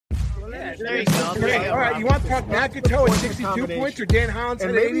There you go. Okay, all right. You want to talk Nakato at 62 points or Dan Hollins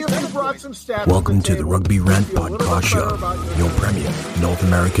at 87 points? Welcome to the Rugby Rant Podcast Show, your premier North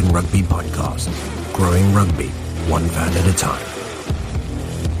American rugby podcast. Growing rugby, one fan at a time.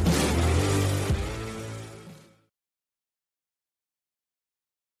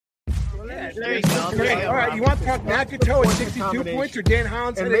 There you go. Okay, all right. You want to talk Nakato at 62 points or Dan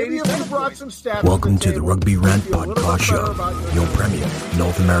Hollins at 87 points? Welcome to the Rugby Rant Podcast Show, your premier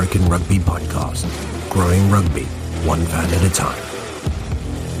North American rugby podcast. Growing rugby, one fan at a time.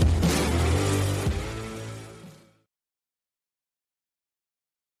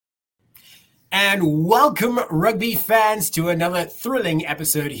 And welcome, rugby fans, to another thrilling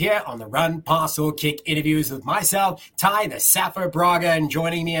episode here on the Run, Pass or Kick interviews with myself, Ty the Sappho Braga, and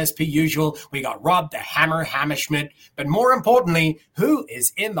joining me as per usual, we got Rob the Hammer Hammerschmidt. But more importantly, who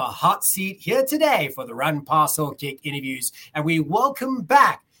is in the hot seat here today for the Run, Pass or Kick interviews? And we welcome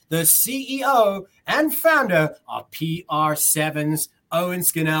back the CEO and founder of PR7's, Owen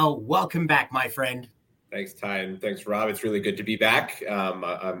Scannell. Welcome back, my friend. Thanks, Ty, and thanks, Rob. It's really good to be back.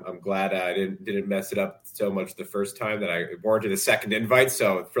 I'm glad I didn't mess it up so much the first time that I warranted a second invite.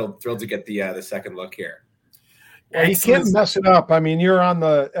 So thrilled to get the second look here. Well, you can't mess it up. I mean, you're on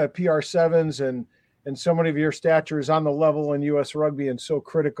the PR7s, and so many of your stature is on the level in U.S. rugby and so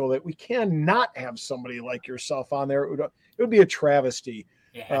critical that we cannot have somebody like yourself on there. It would be a travesty.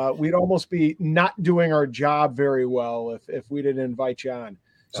 Yeah. We'd almost be not doing our job very well if we didn't invite you on.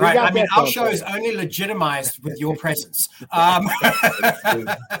 So right. I mean, our show is only legitimized with your presence.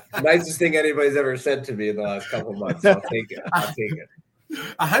 The nicest thing anybody's ever said to me in the last couple of months. I'll take it.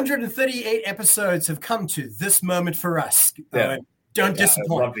 138 episodes have come to this moment for us. Yeah. Don't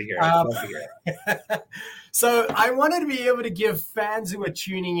disappoint. Love to hear it. So I wanted to be able to give fans who are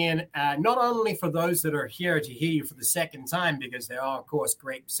tuning in, not only for those that are here to hear you for the second time, because they are, of course,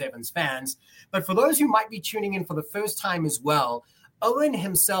 great Sevens fans, but for those who might be tuning in for the first time as well. Owen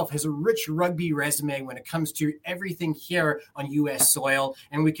himself has a rich rugby resume when it comes to everything here on U.S. soil,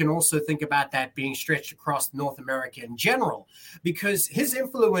 and we can also think about that being stretched across North America in general, because his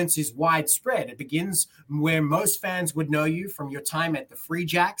influence is widespread. It begins where most fans would know you from your time at the Free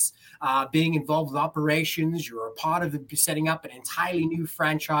Jacks, being involved with operations. You're a part of setting up an entirely new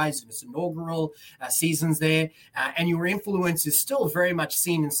franchise in its inaugural seasons there, and your influence is still very much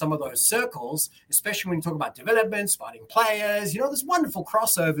seen in some of those circles, especially when you talk about development, spotting players. There's wonderful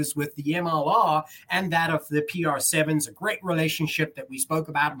crossovers with the MLR and that of the PR7s, a great relationship that we spoke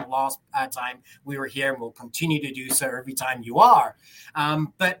about in the last time we were here, and we'll continue to do so every time you are.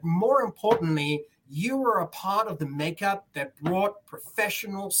 But more importantly, you were a part of the makeup that brought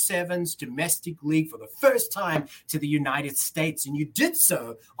professional sevens domestic league for the first time to the United States. And you did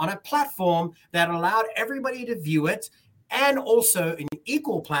so on a platform that allowed everybody to view it, and also an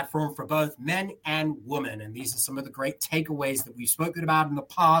equal platform for both men and women. And these are some of the great takeaways that we've spoken about in the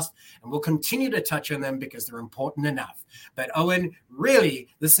past, and we'll continue to touch on them because they're important enough. But Owen, really,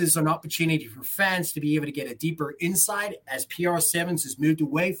 this is an opportunity for fans to be able to get a deeper insight as PR7s has moved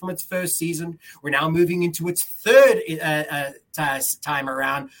away from its first season. We're now moving into its third time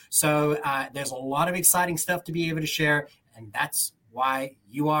around. So there's a lot of exciting stuff to be able to share, and that's why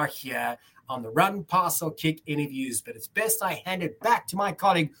you are here on the Run, Pass or Kick interviews. But it's best I hand it back to my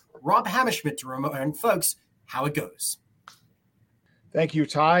colleague, Rob Hammerschmidt, to remind folks how it goes. Thank you,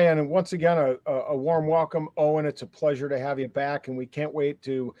 Ty. And once again, a warm welcome, Owen. It's a pleasure to have you back, and we can't wait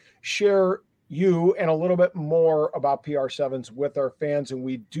to share you and a little bit more about PR7s with our fans. And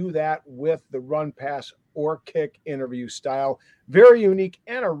we do that with the Run, Pass or Kick interview style. Very unique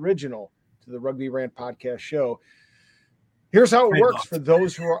and original to the Rugby Rant podcast show. Here's how it works for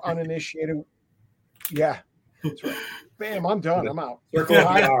those who are uninitiated. Yeah, that's right. Bam, I'm done. I'm out.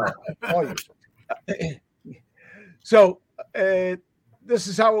 So this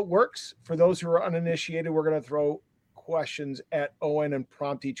is how it works. For those who are uninitiated, we're going to throw questions at Owen and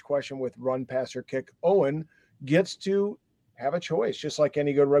prompt each question with Run, Pass, or Kick. Owen gets to have a choice. Just like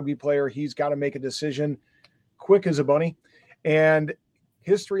any good rugby player, he's got to make a decision quick as a bunny. And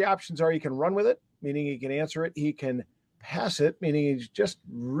his three options are: he can run with it, meaning he can answer it. He can pass it, meaning he just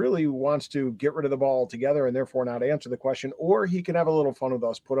really wants to get rid of the ball altogether and therefore not answer the question, or he can have a little fun with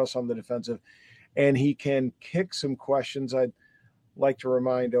us, put us on the defensive, and he can kick some questions. I'd like to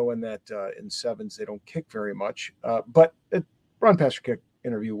remind Owen that in sevens, they don't kick very much, but Run, Pass, or Kick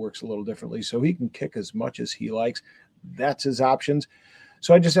interview works a little differently, so he can kick as much as he likes. That's his options.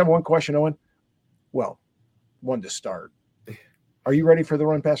 So I just have one question, Owen. Well, one to start. Are you ready for the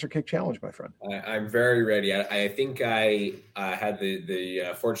Run, Pass, or Kick challenge, my friend? I'm very ready. I think I had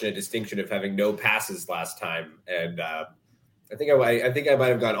the fortunate distinction of having no passes last time, and I think I might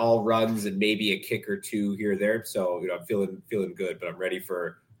have gone all runs and maybe a kick or two here or there. So I'm feeling good, but I'm ready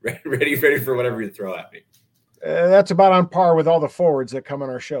for whatever you throw at me. That's about on par with all the forwards that come on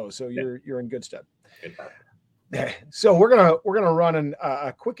our show. So you're in good stead. So we're gonna run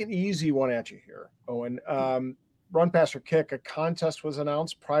a quick and easy one at you here, Owen. Run, pass, or kick. A contest was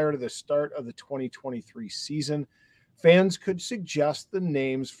announced prior to the start of the 2023 season. Fans could suggest the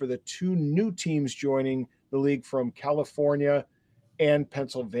names for the 2 new teams joining the league from California and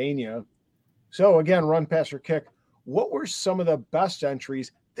Pennsylvania. So again, run, pass, or kick. What were some of the best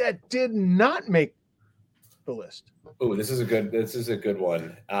entries that did not make the list? Oh, this is a good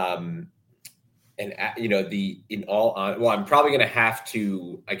one. And I'm probably going to have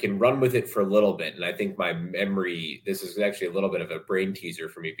to, I can run with it for a little bit. And I think my memory, this is actually a little bit of a brain teaser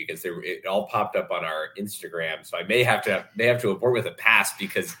for me because it all popped up on our Instagram. So I may have to abort with a pass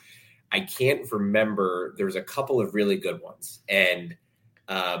because I can't remember. There was a couple of really good ones and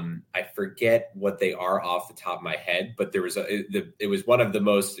I forget what they are off the top of my head, but there was it was one of the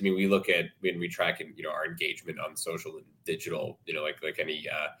most, I mean, we look at when we track our engagement on social and digital, like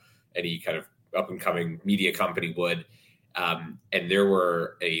any kind of up and coming media company would. And there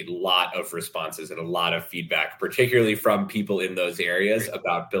were a lot of responses and a lot of feedback, particularly from people in those areas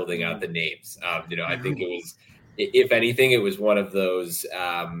about building out the names. I think it was, if anything, it was one of those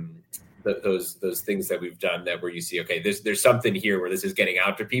things that we've done that where you see, okay, there's something here where this is getting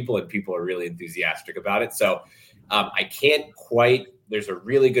out to people and people are really enthusiastic about it. So I can't quite, there's a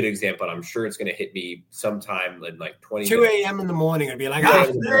really good example, and I'm sure it's going to hit me sometime in like 2 a.m. in the morning. It'd be like,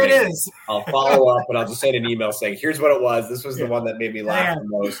 there it is. I'll follow up, and I'll just send an email saying, here's what it was. This was the one that made me laugh the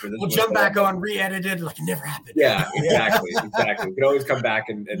most. We'll jump back on, re-edited, like it never happened. Yeah, exactly. You can always come back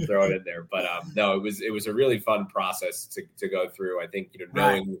and throw it in there. But no, it was a really fun process to go through. I think,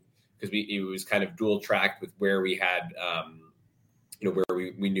 knowing, because it was kind of dual tracked with where we had, where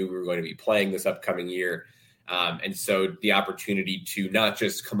we knew we were going to be playing this upcoming year. And so the opportunity to not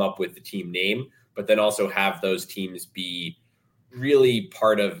just come up with the team name, but then also have those teams be really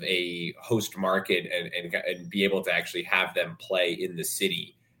part of a host market and be able to actually have them play in the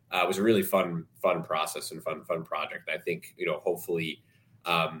city was a really fun process and fun project. I think, hopefully,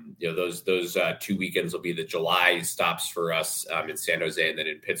 those 2 weekends will be the July stops for us in San Jose and then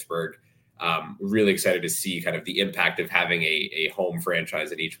in Pittsburgh. Really excited to see kind of the impact of having a home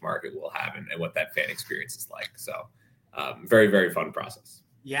franchise in each market will have and what that fan experience is like. So very, very fun process.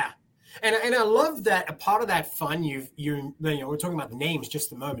 Yeah. And I love that a part of that fun, we're talking about the names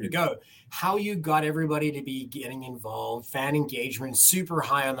just a moment ago, how you got everybody to be getting involved, fan engagement, super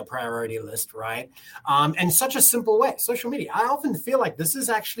high on the priority list, right? And such a simple way, social media. I often feel like this is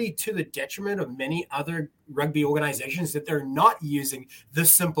actually to the detriment of many other rugby organizations that they're not using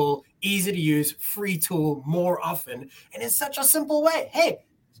this simple, easy to use, free tool more often. And it's such a simple way. Hey,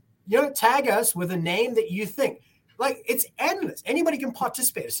 tag us with a name that you think. Like, it's endless. Anybody can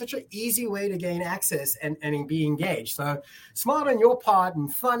participate. It's such an easy way to gain access and be engaged. So smart on your part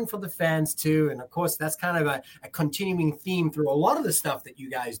and fun for the fans too. And of course, that's kind of a continuing theme through a lot of the stuff that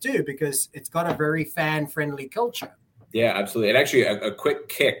you guys do because it's got a very fan-friendly culture. Yeah, absolutely. And actually, a quick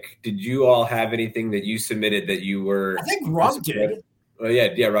kick. Did you all have anything that you submitted that you were? I think Rob did. Well,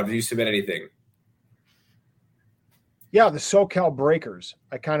 yeah. Rob, did you submit anything? Yeah, the SoCal Breakers.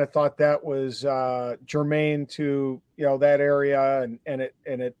 I kind of thought that was germane to that area, and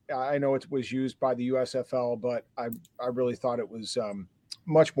it. I know it was used by the USFL, but I really thought it was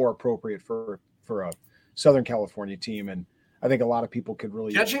much more appropriate for a Southern California team, and I think a lot of people could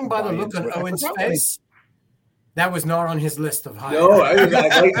really. Judging by the look on Owen's face, that was not on his list of high. No, I did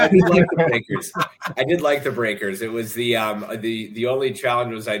like the Breakers. I did like the Breakers. It was the only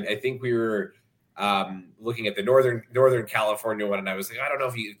challenge was I think we were. Looking at the Northern California one, and I was like, I don't know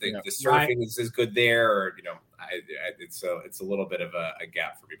if you think the surfing is as good there, or it's a little bit of a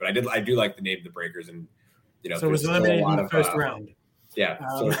gap for me. But I do like the name of the Breakers, and so it was eliminated in the first round. Yeah,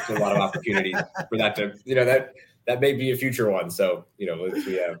 so it's a lot of opportunities for that to that may be a future one. So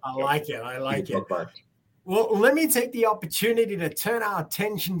I like it. Well, let me take the opportunity to turn our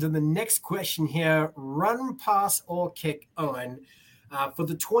attention to the next question here: run, pass, or kick, Owen. For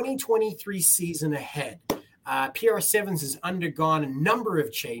the 2023 season ahead, PR7s has undergone a number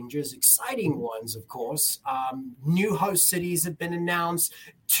of changes, exciting ones, of course. New host cities have been announced,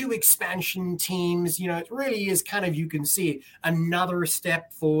 2 expansion teams. It really is kind of, you can see, another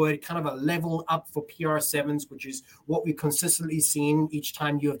step forward, kind of a level up for PR7s, which is what we've consistently seen each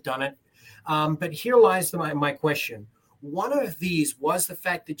time you have done it. But here lies my question. One of these was the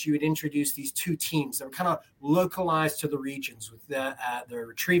fact that you had introduced these 2 teams that were kind of localized to the regions with the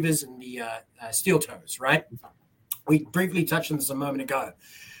Retrievers and the Steel Toes, right? We briefly touched on this a moment ago.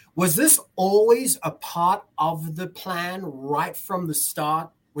 Was this always a part of the plan right from the start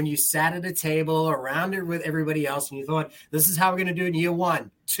when you sat at a table around it with everybody else and you thought, this is how we're going to do it in year 1,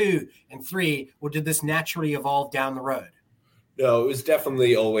 2, and 3, or did this naturally evolve down the road? No, it was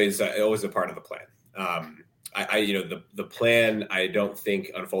definitely always a part of the plan. The plan, I don't think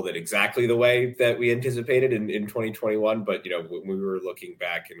unfolded exactly the way that we anticipated in 2021, but, when we were looking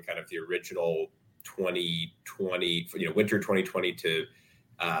back in kind of the original 2020, winter 2020 to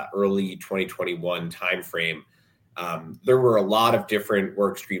early 2021 timeframe, there were a lot of different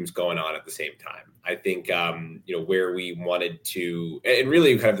work streams going on at the same time. I think, where we wanted to, and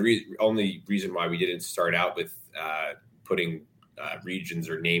really kind of the only reason why we didn't start out with putting regions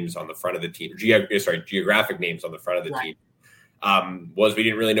or names on the front of the team, geographic names on the front of the team, was we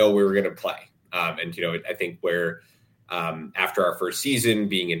didn't really know where we were going to play. I think where after our first season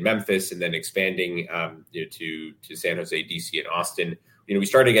being in Memphis and then expanding to San Jose, DC, and Austin, we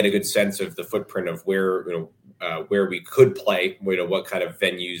started to get a good sense of the footprint of where we could play, what kind of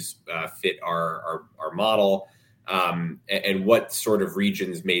venues fit our model, and what sort of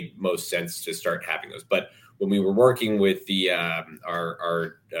regions made most sense to start having those. But when we were working with the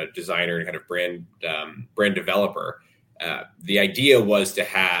our designer and kind of brand developer, the idea was to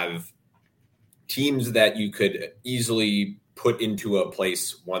have teams that you could easily put into a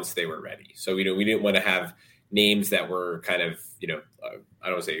place once they were ready. So we didn't want to have names that were kind of I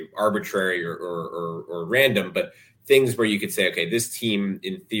don't want to say arbitrary or random, but things where you could say, okay, this team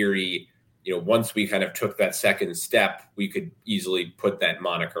in theory, once we kind of took that second step, we could easily put that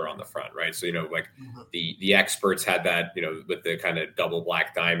moniker on the front, right? So, the experts had that, with the kind of double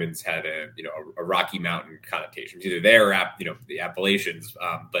black diamonds had a Rocky Mountain connotation. It's either there or, the Appalachians,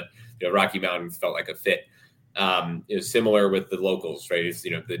 but, Rocky Mountain felt like a fit. It was similar with the locals, right? It's,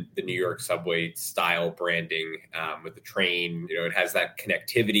 the New York subway style branding with the train, it has that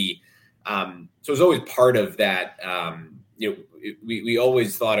connectivity. So it was always part of that, we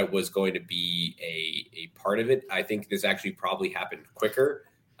always thought it was going to be a part of it. I think this actually probably happened quicker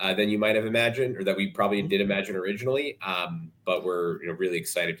than you might have imagined, or that we probably did imagine originally. But we're really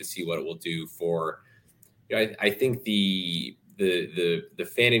excited to see what it will do for. I think the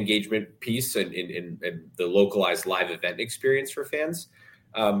fan engagement piece and the localized live event experience for fans,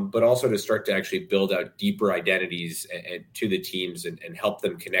 but also to start to actually build out deeper identities and to the teams and help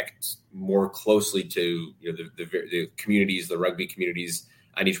them connect more closely to the communities, the rugby communities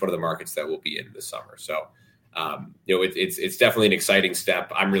on each one of the markets that we'll be in this summer. So it's definitely an exciting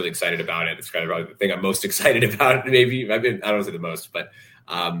step. I'm really excited about it. It's kind of the thing I'm most excited about. Maybe I don't say the most, but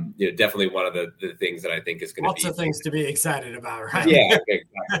definitely one of the things that I think is going to be lots of things to be excited about, right? Yeah,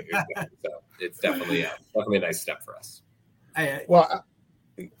 exactly. So it's definitely a nice step for us.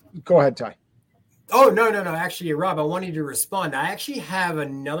 Go ahead, Ty. Oh, no. Actually, Rob, I wanted to respond. I actually have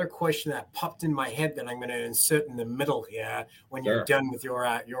another question that popped in my head that I'm going to insert in the middle here when you're done with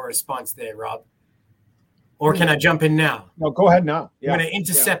your response there, Rob. Or can I jump in now? No, go ahead now. I'm going to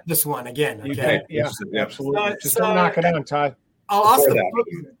intercept this one again. Okay. Yeah, absolutely. Just don't knock it down, Ty. I'll ask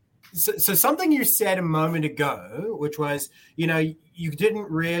so something you said a moment ago, which was, you didn't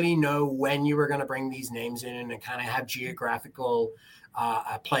really know when you were going to bring these names in and kind of have geographical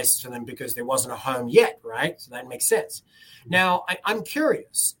places for them because there wasn't a home yet, right? So that makes sense. Now, I'm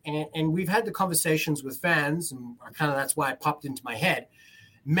curious, and we've had the conversations with fans, and that's why it popped into my head.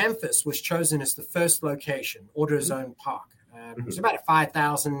 Memphis was chosen as the first location, AutoZone Park. It was about a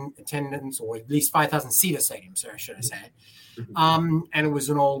 5,000 attendance, or at least 5,000 seater stadium, should I say. And it was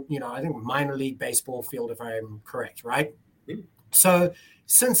an old, I think minor league baseball field, if I'm correct, right? So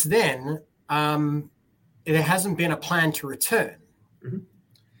since then, there hasn't been a plan to return.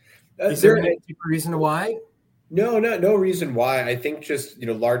 Is there any reason why? No reason why. I think just,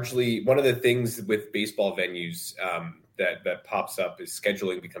 largely one of the things with baseball venues that pops up is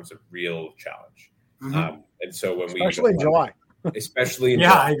scheduling becomes a real challenge. And so when especially in July. Especially in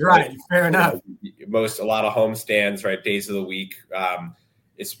July, right. Fair enough. A lot of home stands, right? Days of the week.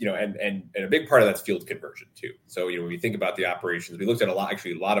 It's, and a big part of that's field conversion too. So, when we think about the operations, we looked at a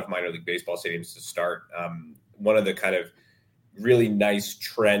lot of minor league baseball stadiums to start. One of the kind of really nice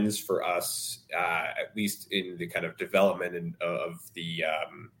trends for us, at least in the kind of development of the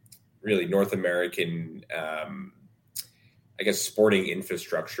really North American, sporting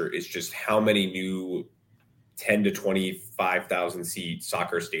infrastructure is just how many new 10 to 25,000 seat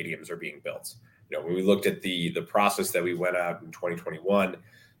soccer stadiums are being built. When we looked at the process that we went out in 2021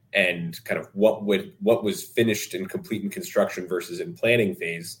 and kind of what was finished and complete in construction versus in planning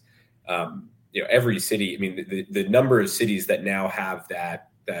phase, every city, the number of cities that now have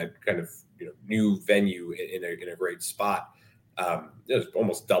that kind of, new venue in a great spot, it was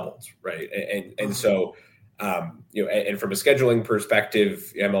almost doubled, right? And so, and from a scheduling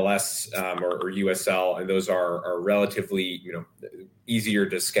perspective, MLS or USL, and those are relatively, easier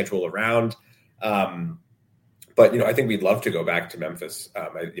to schedule around. But, I think we'd love to go back to Memphis.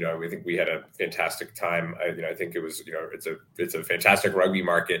 We think we had a fantastic time. I think it was, it's a fantastic rugby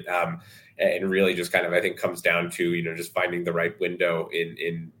market. And really just kind of, I think, comes down to, just finding the right window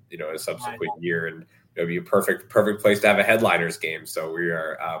in a subsequent year. And it'll be a perfect place to have a headliners game. So we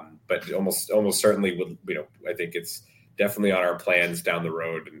are, but almost certainly would, I think it's definitely on our plans down the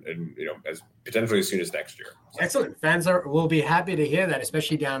road and as potentially as soon as next year. Excellent. Fans will be happy to hear that,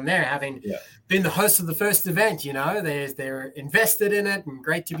 especially down there, having been the host of the first event. They're invested in it, and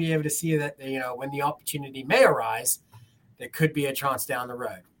great to be able to see that, when the opportunity may arise, there could be a chance down the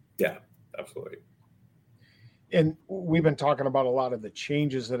road. Yeah, absolutely. And we've been talking about a lot of the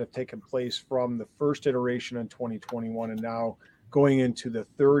changes that have taken place from the first iteration in 2021 and now going into the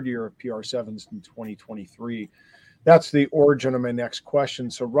third year of PR7s in 2023. That's the origin of my next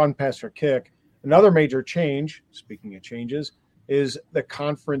question. So run, pass, or kick. Another major change, speaking of changes, is the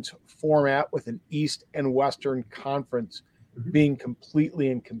conference format with an East and Western conference being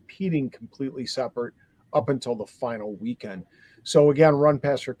completely and competing completely separate up until the final weekend. So again, run,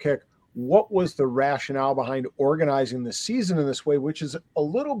 pass, or kick. What was the rationale behind organizing the season in this way, which is a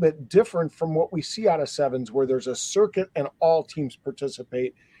little bit different from what we see out of sevens, where there's a circuit and all teams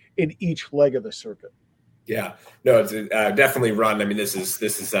participate in each leg of the circuit? Yeah, no, it's definitely run. I mean, this is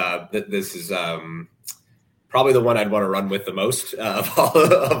probably the one I'd want to run with the most of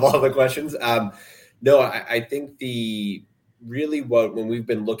all the questions. No, I think when we've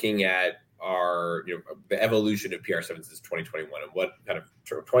been looking at our, the evolution of PR7s is 2021 and what kind of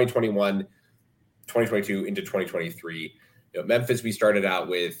 2021, 2022 into 2023. Memphis, we started out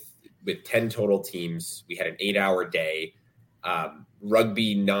with 10 total teams. We had an 8-hour day,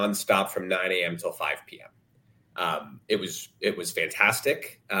 rugby nonstop from 9 a.m. till 5 p.m. It was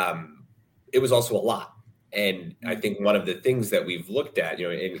fantastic. It was also a lot. And I think one of the things that we've looked at,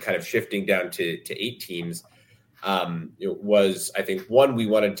 in kind of shifting down to 8 teams, was, I think, one, we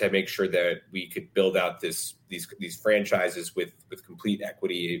wanted to make sure that we could build out these franchises with complete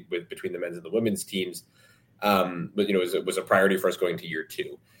equity between the men's and the women's teams. But it was a priority for us going to year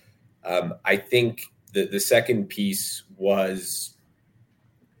 2. I think the second piece was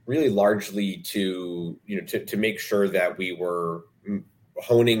really largely to make sure that we were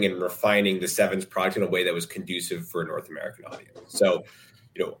honing and refining the sevens product in a way that was conducive for a North American audience. So,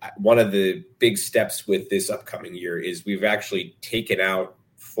 one of the big steps with this upcoming year is we've actually taken out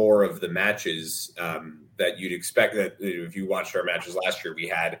 4 of the matches that you'd expect. That if you watched our matches last year, we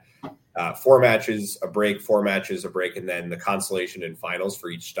had 4 matches, a break, 4 matches, a break, and then the consolation and finals for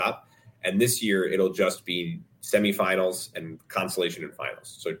each stop. And this year, it'll just be semifinals and consolation and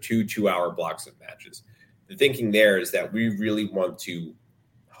finals. So 2 2-hour blocks of matches. The thinking there is that we really want to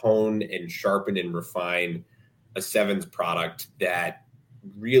hone and sharpen and refine a sevens product that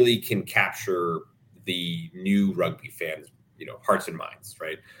really can capture the new rugby fans, hearts and minds,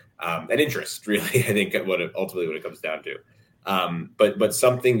 right? And interest, really, I think ultimately what it comes down to. But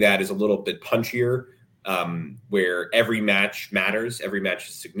something that is a little bit punchier, where every match matters, every match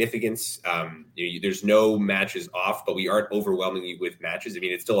has significance. There's no matches off, but we aren't overwhelming you with matches. I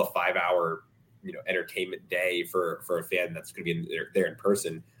mean, it's still a 5-hour, entertainment day for a fan that's going to be there in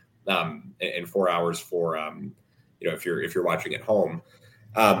person, and 4 hours for, if you're watching at home.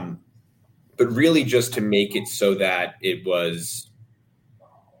 But really just to make it so that it was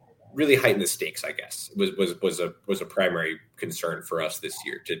really heighten the stakes, I guess, was a primary concern for us this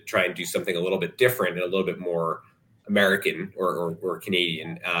year, to try and do something a little bit different and a little bit more American or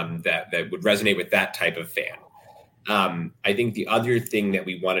Canadian, that would resonate with that type of fan. I think the other thing that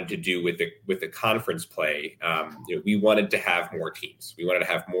we wanted to do with the conference play, we wanted to have more teams. We wanted to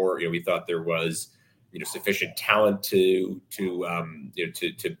have more. We thought there was sufficient talent to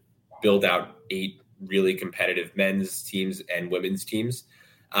build out 8 really competitive men's teams and women's teams,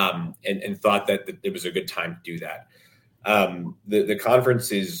 and thought that it was a good time to do that. The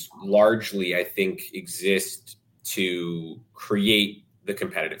conferences largely, I think, exist to create the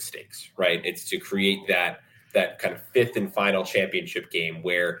competitive stakes, right? It's to create that kind of 5th and final championship game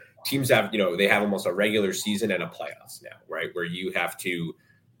where teams have, they have almost a regular season and a playoffs now, right? Where you have to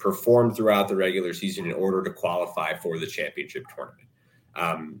perform throughout the regular season in order to qualify for the championship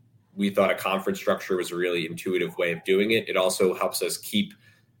tournament. We thought a conference structure was a really intuitive way of doing it. It also helps us keep,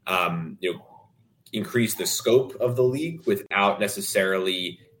 increase the scope of the league without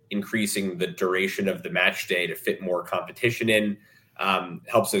necessarily increasing the duration of the match day to fit more competition in.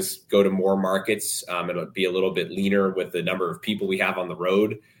 helps us go to more markets and be a little bit leaner with the number of people we have on the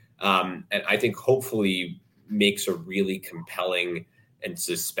road. And I think hopefully makes a really compelling and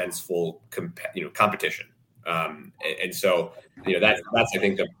suspenseful competition. And so, that's I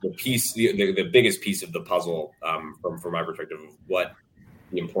think the piece, the biggest piece of the puzzle from my perspective of what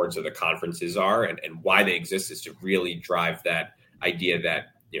the importance of the conferences are and why they exist is to really drive that idea that,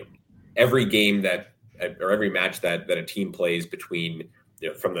 every game or every match that a team plays between,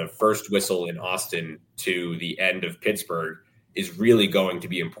 from the first whistle in Austin to the end of Pittsburgh is really going to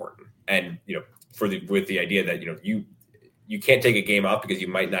be important. And, with the idea that, you can't take a game off because you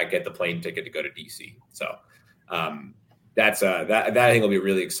might not get the plane ticket to go to DC. So that I think will be a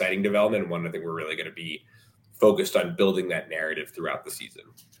really exciting development. And one I think we're really going to be focused on building that narrative throughout the season.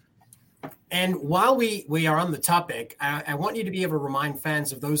 And while we are on the topic, I want you to be able to remind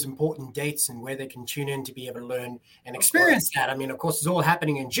fans of those important dates and where they can tune in to be able to learn and experience that. I mean, of course, it's all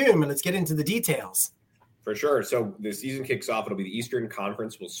happening in June, but let's get into the details. For sure. So the season kicks off. It'll be the Eastern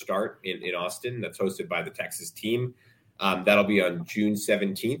Conference will start in Austin. That's hosted by the Texas team. That'll be on June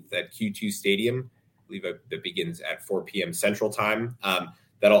 17th at Q2 Stadium. I believe that begins at 4 p.m. Central Time.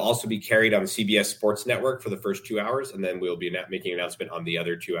 That'll also be carried on CBS Sports Network for the first 2 hours, and then we'll be making an announcement on the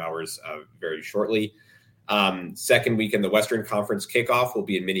other 2 hours very shortly. Second weekend, the Western Conference kickoff will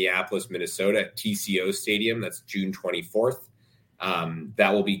be in Minneapolis, Minnesota at TCO Stadium. That's June 24th.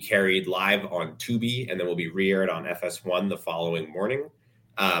 That will be carried live on Tubi, and then will be re-aired on FS1 the following morning.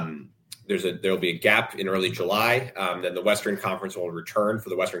 There'll be a gap in early July. Then the Western Conference will return for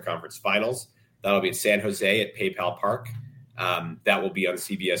the Western Conference Finals. That'll be in San Jose at PayPal Park. That will be on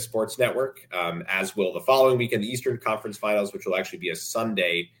CBS Sports Network, as will the following weekend, the Eastern Conference Finals, which will actually be a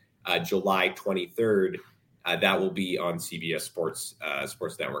Sunday, July 23rd. That will be on CBS Sports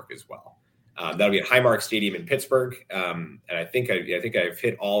Network as well. That'll be at Highmark Stadium in Pittsburgh, and I think I've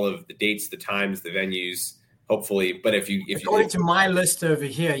hit all of the dates, the times, the venues, hopefully. But according to my list over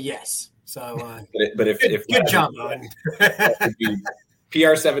here, yes. So, good job, Owen.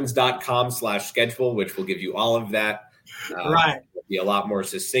 pr7s.com/schedule, which will give you all of that. Right. It'll be a lot more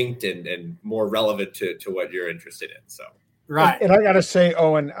succinct and more relevant to what you're interested in. So, right. And I got to say,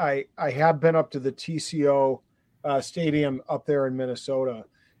 Owen, I have been up to the TCO stadium up there in Minnesota,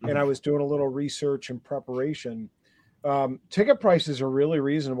 and I was doing a little research and preparation. Ticket prices are really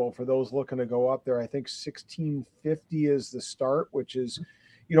reasonable for those looking to go up there. I think $16.50 is the start, which is,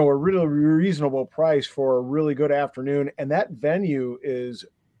 a really reasonable price for a really good afternoon. And that venue is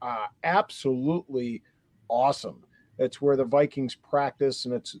absolutely awesome. It's where the Vikings practice,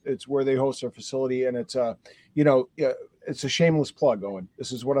 and it's where they host their facility. And it's it's a shameless plug, Owen.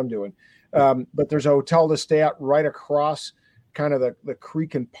 This is what I'm doing. But there's a hotel to stay at right across kind of the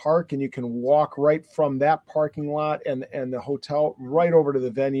creek and park, and you can walk right from that parking lot and the hotel right over to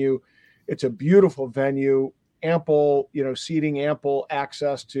the venue. It's a beautiful venue, ample, seating, ample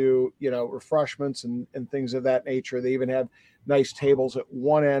access to, refreshments and things of that nature. They even have nice tables at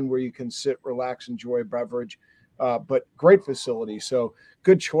one end where you can sit, relax, enjoy a beverage, but great facility. So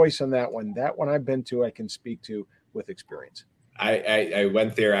good choice on that one. That one I've been to, I can speak to with experience. I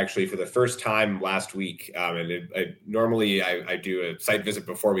went there actually for the first time last week. And normally I do a site visit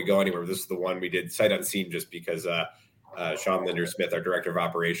before we go anywhere. This is the one we did sight unseen just because Sean Linder-Smith, our director of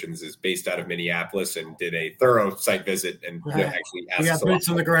operations, is based out of Minneapolis and did a thorough site visit and actually asked. We got boots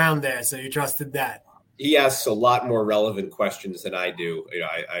on the ground there, so you trusted that. He asks a lot more relevant questions than I do.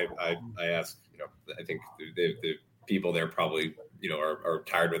 I ask, I think the people there probably, are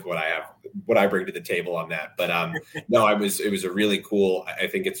tired with what I bring to the table on that. But no, it was a really cool. I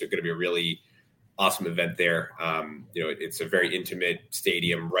think it's going to be a really awesome event there. It's a very intimate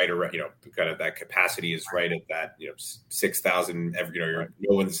stadium, right around, kind of that capacity is right at that, 6,000.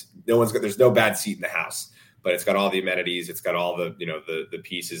 There's no bad seat in the house, but it's got all the amenities. It's got all the, the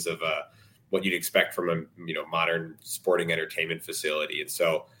pieces of what you'd expect from a, modern sporting entertainment facility. And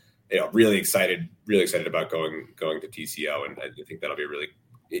so, really excited about going to TCO. And I think that'll be a really,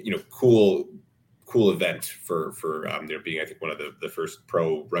 cool event for being, I think, one of the first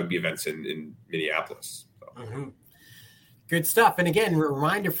pro rugby events in Minneapolis. So. Mm-hmm. Good stuff. And again, a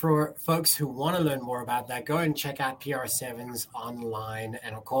reminder for folks who want to learn more about that, go and check out PR7s online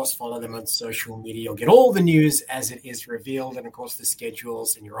and, of course, follow them on social media. You'll get all the news as it is revealed and, of course, the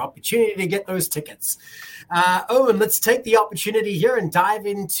schedules and your opportunity to get those tickets. Owen, let's take the opportunity here and dive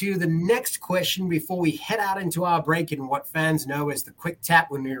into the next question before we head out into our break and what fans know as the quick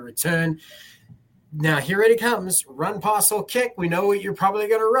tap when we return. Now, here it comes. Run, pass, or kick. We know what you're probably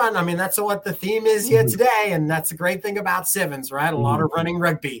going to run. I mean, that's what the theme is here today, and that's the great thing about sevens, right? A lot of running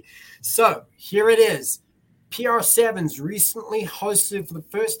rugby. So here it is. PR7's recently hosted for the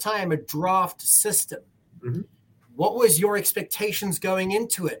first time a draft system. Mm-hmm. What was your expectations going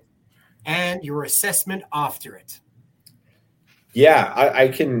into it and your assessment after it? Yeah, I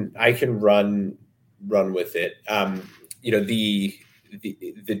can run with it. The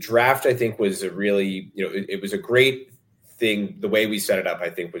draft, I think, was a really, it was a great thing. The way we set it up, I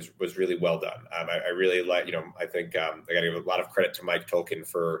think, was really well done. I really like, I think I got to give a lot of credit to Mike Tolkien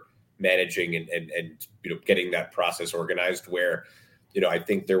for managing and getting that process organized where, I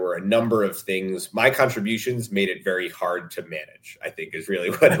think there were a number of things. My contributions made it very hard to manage, I think, is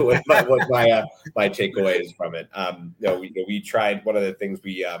really what my takeaway is from it. We tried, one of the things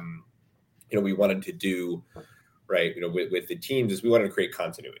we wanted to do, right, with the teams is we wanted to create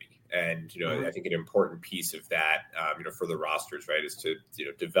continuity. And, I think an important piece of that, for the rosters, right, is to,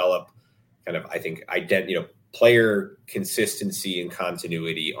 develop kind of, I think, player consistency and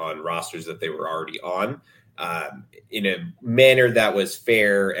continuity on rosters that they were already on, in a manner that was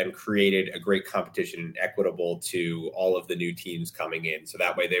fair and created a great competition and equitable to all of the new teams coming in. So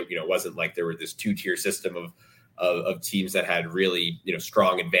that way they, it wasn't like there were this 2-tier system of teams that had really,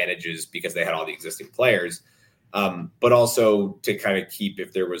 strong advantages because they had all the existing players. But also to kind of keep,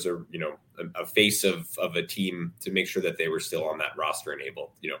 if there was a face of a team, to make sure that they were still on that roster and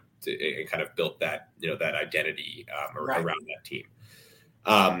able, to kind of built that, that identity around that team.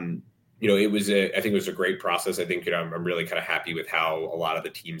 I think it was a great process. I think, I'm really kind of happy with how a lot of the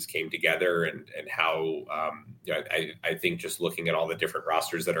teams came together and how, I think just looking at all the different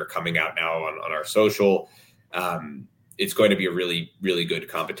rosters that are coming out now on our social, it's going to be a really, really good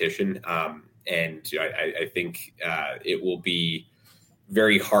competition. And I think it will be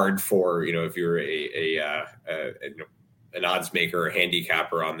very hard for, if you're an odds maker or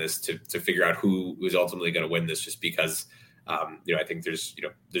handicapper on this to figure out who is ultimately going to win this, just because, I think there's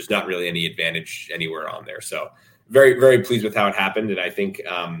not really any advantage anywhere on there. So very, very pleased with how it happened. And I think,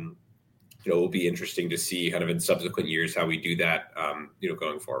 it will be interesting to see kind of in subsequent years how we do that,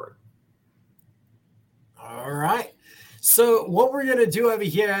 going forward. All right. So what we're going to do over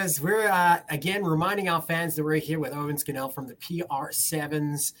here is we're, again, reminding our fans that we're here with Owen Scannell from the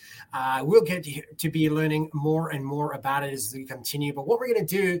PR7s. We'll get to be learning more and more about it as we continue. But what we're going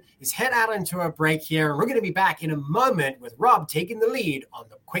to do is head out into a break here. And we're going to be back in a moment with Rob taking the lead on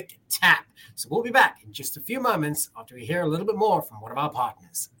the quick tap. So we'll be back in just a few moments after we hear a little bit more from one of our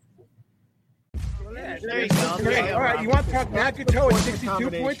partners. Yeah, there you go. Okay, all right. You want to talk McIntosh at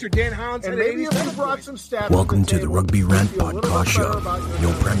 62 points or Dan Hollins at 87 points? Some stats. Welcome to the Rugby Rant Podcast Show,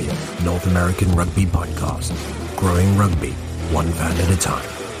 your premier North American rugby podcast. Growing rugby, one fan at a time.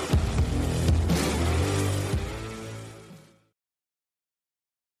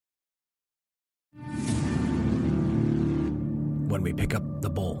 When we pick up the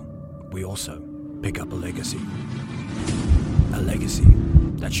ball, we also pick up a legacy. A legacy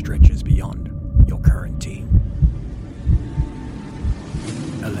that stretches beyond your current team.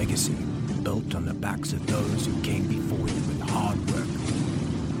 A legacy built on the backs of those who came before you with hard work.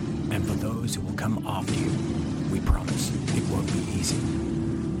 And for those who will come after you, we promise it won't be easy.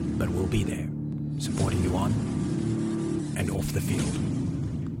 But we'll be there, supporting you on and off the field.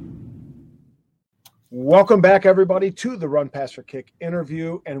 Welcome back, everybody, to the Run Pass or Kick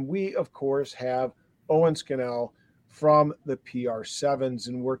interview. And we, of course, have Owen Scannell from the PR7s,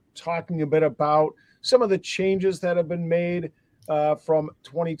 and we're talking a bit about some of the changes that have been made from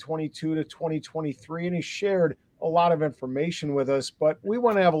 2022 to 2023, and he shared a lot of information with us, but we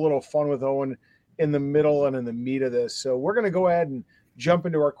want to have a little fun with Owen in the middle and in the meat of this. So we're going to go ahead and jump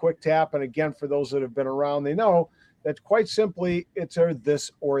into our quick tap. And again, for those that have been around, they know that quite simply it's a this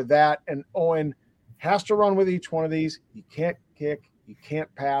or that, and Owen has to run with each one of these. He can't kick, he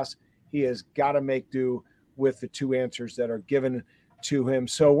can't pass. He has got to make do with the two answers that are given to him.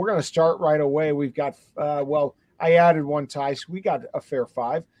 So we're going to start right away. We've got, I added one tie, so we got a fair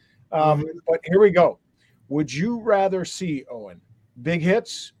 5. But here we go. Would you rather see, Owen, big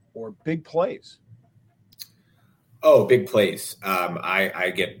hits or big plays? Oh, big plays.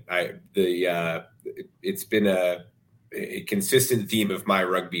 It's been a consistent theme of my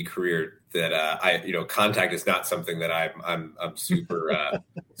rugby career that contact is not something that I'm super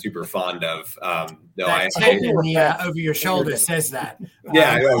super fond of. Over your shoulder says that.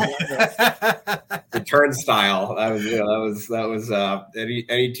 Yeah, the turnstile. That was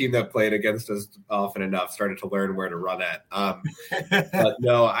any team that played against us often enough started to learn where to run at. But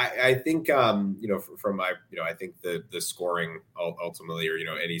no, I think from my I think the scoring ultimately, or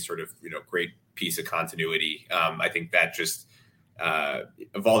any sort of great piece of continuity. I think that just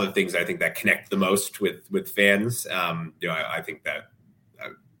of all the things I think that connect the most with fans, I think that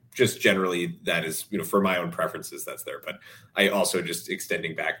just generally that is, for my own preferences, that's there. But I also just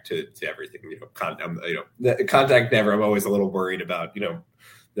extending back to everything, the contact never. I'm always a little worried about,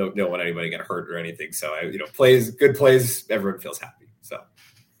 don't want anybody to get hurt or anything. So good plays, everyone feels happy. So.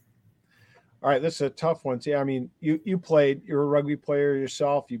 All right, this is a tough one. See, I mean, you're a rugby player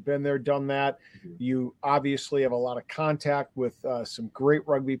yourself. You've been there, done that. Mm-hmm. You obviously have a lot of contact with some great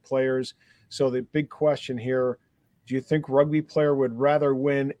rugby players. So the big question here, do you think rugby player would rather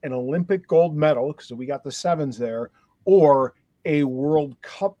win an Olympic gold medal, because we got the sevens there, or a World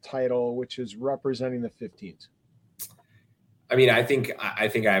Cup title, which is representing the 15s? I mean, I think I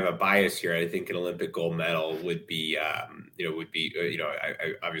have a bias here. I think an Olympic gold medal would be,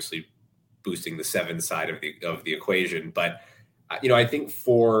 obviously boosting the sevens side of the equation. But, I think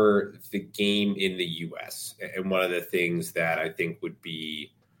for the game in the U.S., and one of the things that I think would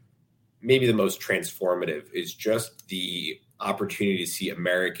be maybe the most transformative is just the opportunity to see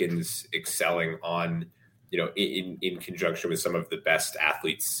Americans excelling on, in conjunction with some of the best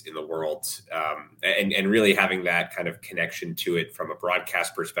athletes in the world, and really having that kind of connection to it from a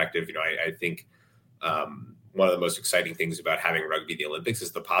broadcast perspective. I think one of the most exciting things about having rugby in the Olympics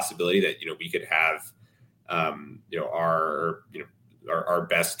is the possibility that, we could have, our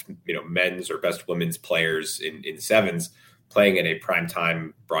best, men's or best women's players in sevens playing in a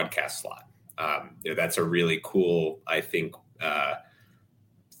primetime broadcast slot. That's a really cool, I think,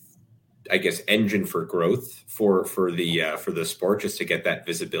 engine for growth for the sport, just to get that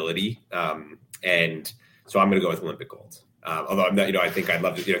visibility. And so I'm going to go with Olympic gold. Although I'm not, I think I'd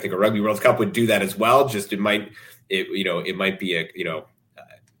love to, I think a Rugby World Cup would do that as well. Just it might be I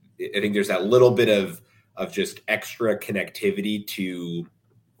think there's that little bit of just extra connectivity to,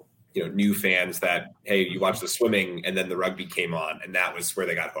 new fans that, hey, you watch the swimming and then the rugby came on and that was where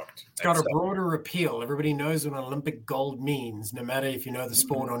they got hooked. It's got a broader appeal. Everybody knows what an Olympic gold means, no matter if you know the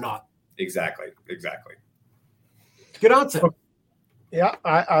sport or not. Exactly. Good answer. Yeah,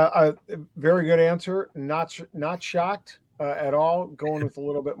 I very good answer. Not shocked at all. Going with a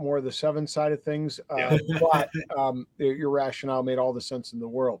little bit more of the seven side of things, but your rationale made all the sense in the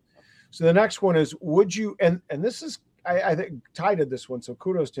world. So the next one is: would you? And this is I think Ty did this one, so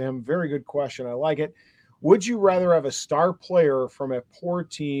kudos to him. Very good question. I like it. Would you rather have a star player from a poor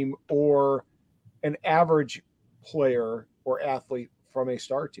team or an average player or athlete from a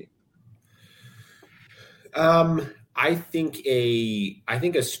star team? I think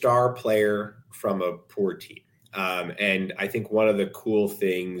a star player from a poor team. And I think one of the cool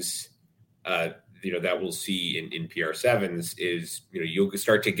things, that we'll see in PR7s is, you'll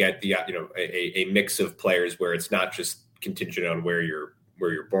start to get the, a mix of players where it's not just contingent on where you're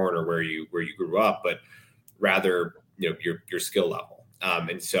born or where you grew up, but rather, your skill level.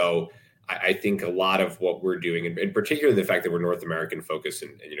 And so I think a lot of what we're doing, and particularly the fact that we're North American focused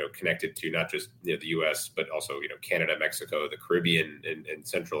and connected to not just the U.S. but also Canada, Mexico, the Caribbean, and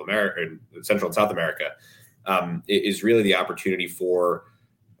Central America, and Central and South America, is really the opportunity for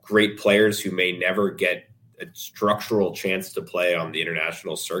great players who may never get a structural chance to play on the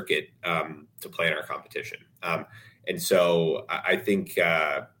international circuit to play in our competition. And so I think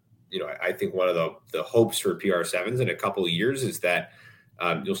I think one of the hopes for PR7s in a couple of years is that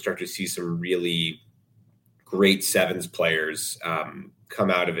you'll start to see some really great sevens players come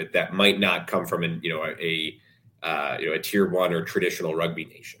out of it that might not come from a tier one or traditional rugby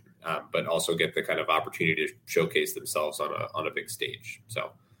nation, but also get the kind of opportunity to showcase themselves on a big stage.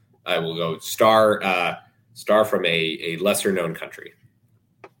 So I will go star from a lesser known country.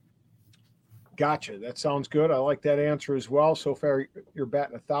 Gotcha. That sounds good. I like that answer as well. So far, you're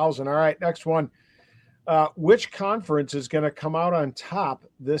batting 1,000. All right, next one. Which conference is going to come out on top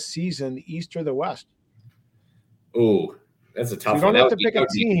this season, the East or the West? Oh, that's a tough one. You don't have to pick a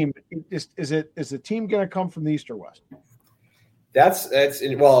team. Is the team going to come from the East or West?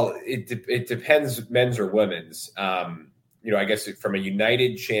 It depends, men's or women's. I guess from a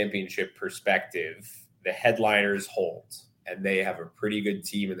United Championship perspective, the headliners hold, and they have a pretty good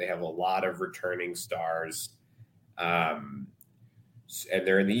team, and they have a lot of returning stars. And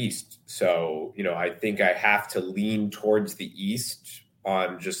they're in the East. So, I think I have to lean towards the East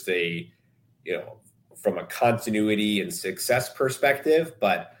on just from a continuity and success perspective.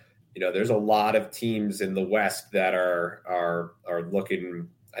 But, there's a lot of teams in the West that are looking,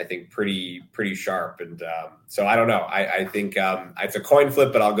 I think, pretty sharp. And so I don't know. I think it's a coin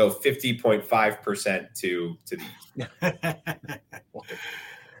flip, but I'll go 50.5% to the East.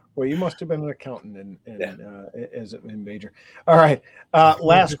 Well, you must have been an accountant as in major. All right.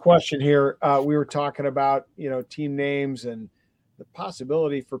 Last question here. We were talking about, team names and the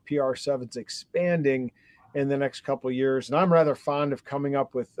possibility for PR7s expanding. in the next couple of years. And I'm rather fond of coming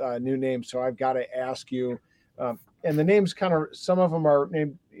up with new names. So I've got to ask you, and the names kind of, some of them are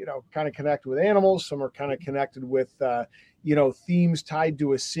named, kind of connected with animals. Some are kind of connected with, themes tied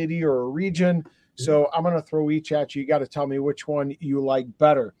to a city or a region. So I'm going to throw each at you. You got to tell me which one you like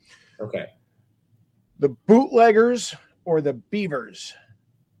better. Okay. The Bootleggers or the Beavers?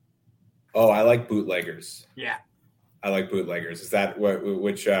 Oh, I like Bootleggers. Yeah. I like Bootleggers. Is that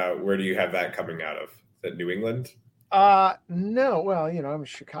where do you have that coming out of? Is that New England? No. Well, I'm a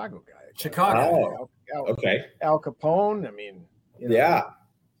Chicago guy. Chicago. Okay. Al Capone. I mean, yeah.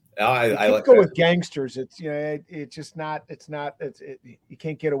 I like go that. with gangsters. It's it's just not. You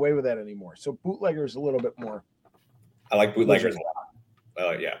can't get away with that anymore. So Bootleggers a little bit more. I like Bootleggers a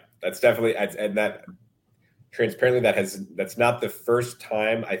lot. Yeah, that's definitely, and that transparently that's not the first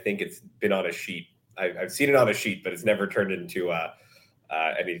time I think it's been on a sheet. I've seen it on a sheet, but it's never turned into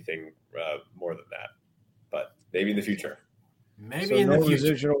anything more than that. But maybe in the future. Maybe in the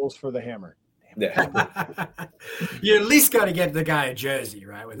future. Residuals for the Hammer. Yeah. You at least got to get the guy a jersey,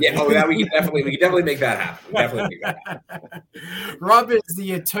 right? We can definitely make that happen. Rob is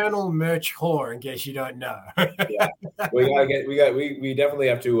the eternal merch whore, in case you don't know. Yeah, we definitely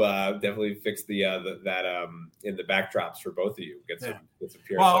have to definitely fix that in the backdrops for both of you. Get some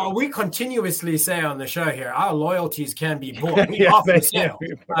well, we continuously say on the show here, our loyalties can be bought. We often sell.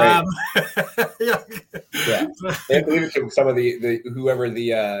 Yeah, they have to leave it to some of the whoever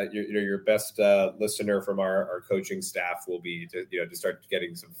your best listener from our coaching staff will be to start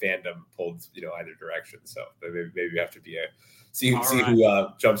getting some fandom pulled either direction. So maybe we have to be see who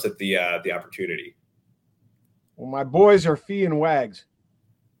jumps at the opportunity. Well, my boys are Fee and Wags.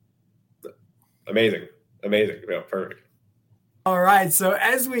 Amazing. Yeah, perfect. All right, so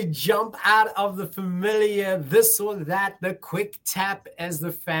as we jump out of the familiar this or that, the quick tap, as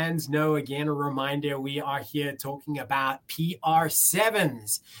the fans know, again, a reminder, we are here talking about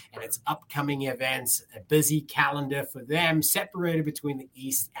PR7s and its upcoming events, a busy calendar for them, separated between the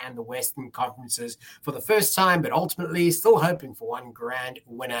East and the Western conferences for the first time, but ultimately still hoping for one grand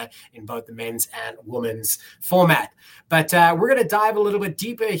winner in both the men's and women's format. But we're going to dive a little bit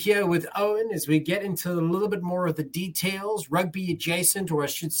deeper here with Owen as we get into a little bit more of the details, rugby adjacent, or I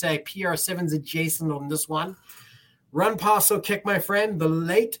should say PR7's adjacent on this one. Run, pass, or kick, my friend. The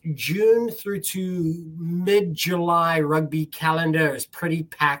late June through to mid-July rugby calendar is pretty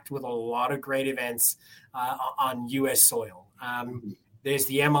packed with a lot of great events on U.S. soil. There's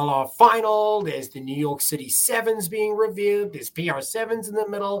the MLR final. There's the New York City Sevens being reviewed. There's PR7s in the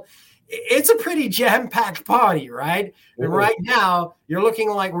middle. It's a pretty jam-packed party, right? Mm-hmm. And right now, you're looking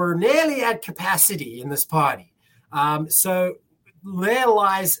like we're nearly at capacity in this party. So there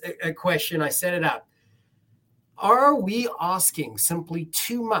lies a question. I set it up. Are we asking simply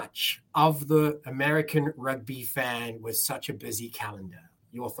too much of the American rugby fan with such a busy calendar?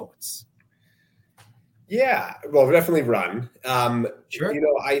 Your thoughts? Yeah, well, definitely run. Sure.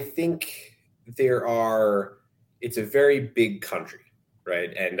 I think it's a very big country,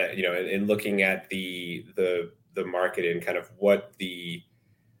 right? And, in looking at the market and kind of what the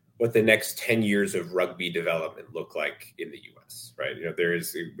next 10 years of rugby development look like in the U.S., right? There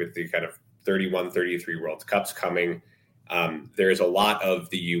is, with the kind of 31, 33 World Cups coming, there is a lot of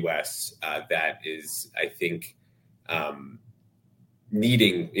the U.S. That is, I think,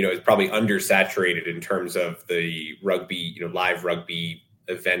 needing, is probably undersaturated in terms of the rugby, live rugby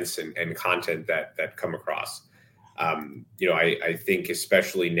events and content that come across. I think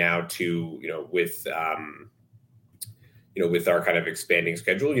especially now too, with our kind of expanding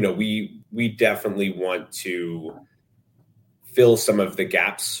schedule, we definitely want to fill some of the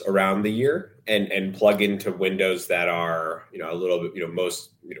gaps around the year and plug into windows that are, a little bit,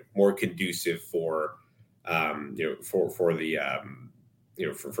 more conducive for the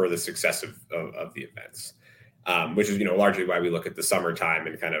success of the events, which is, largely why we look at the summertime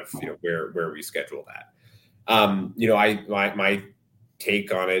and kind of, where we schedule that. My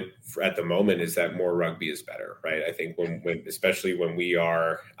take on it at the moment is that more rugby is better, right? I think when especially when we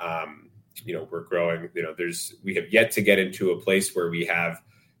are, we're growing, we have yet to get into a place where we have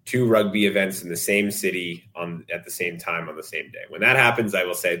two rugby events in the same city at the same time on the same day. When that happens, I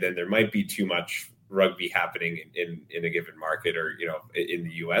will say then there might be too much rugby happening in a given market or, in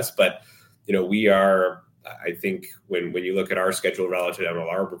the US, but, we are, I think when you look at our schedule relative to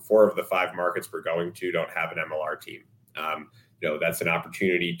MLR, 4 of the 5 markets we're going to don't have an MLR team. That's an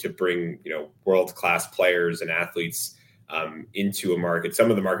opportunity to bring, world-class players and athletes into a market. Some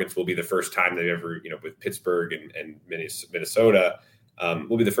of the markets will be the first time they've ever, with Pittsburgh and Minnesota,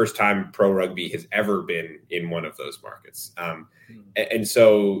 will be the first time pro rugby has ever been in one of those markets. And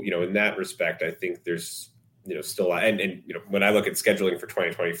so, in that respect, I think there's still, and when I look at scheduling for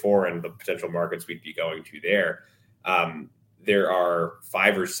 2024 and the potential markets we'd be going to there are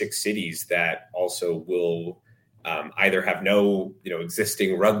 5 or 6 cities that also will either have no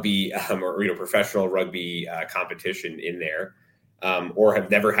existing rugby or professional rugby competition in there, or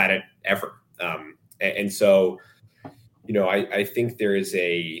have never had it ever. And so, I think there is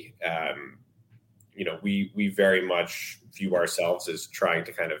a we very much view ourselves as trying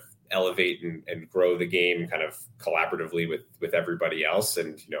to kind of elevate and grow the game kind of collaboratively with everybody else.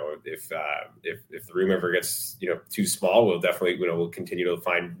 And, if the room ever gets, too small, we'll definitely, we'll continue to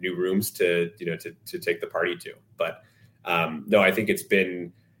find new rooms to take the party to. But no, I think it's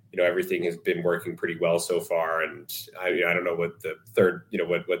been, everything has been working pretty well so far. And I don't know what the third,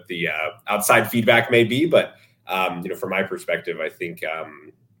 what the outside feedback may be, but from my perspective, I think,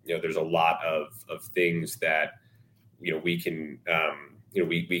 there's a lot of things that, we can,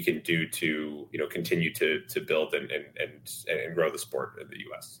 we can do to, continue to build and grow the sport in the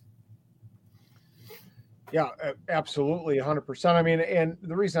U.S. Yeah, absolutely. 100%. I mean, and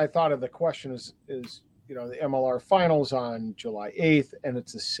the reason I thought of the question is, the MLR finals on July 8th, and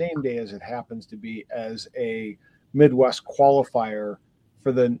it's the same day as it happens to be as a Midwest qualifier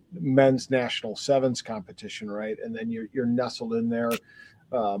for the men's national sevens competition. Right. And then you're nestled in there,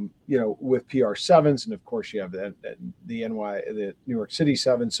 with PR sevens. And of course you have the New York City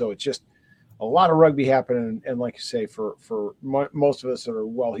sevens. So it's just a lot of rugby happening. And like you say, for most of us that are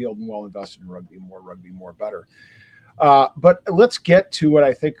well-heeled and well invested in rugby, more better. But let's get to what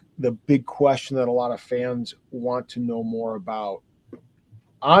I think the big question that a lot of fans want to know more about.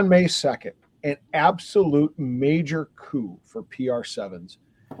 On May 2nd, an absolute major coup for PR sevens.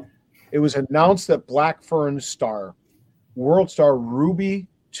 It was announced that Black Ferns star, world star Ruby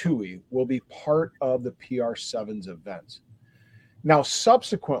Tui, will be part of the PR sevens events. Now,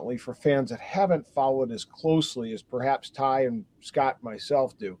 subsequently, for fans that haven't followed as closely as perhaps Ty and Scott and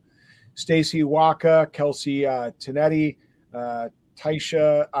myself do, Stacey Waka, Kelsey Tinetti,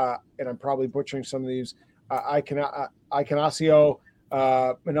 Taisha, and I'm probably butchering some of these, Icanasio,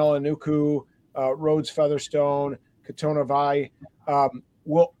 Manila Nuku, Rhodes Featherstone, Katona Vai,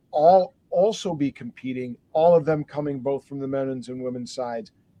 will all also be competing, all of them coming both from the men's and women's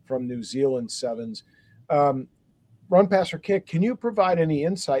sides from New Zealand sevens. Run, pass, or kick, can you provide any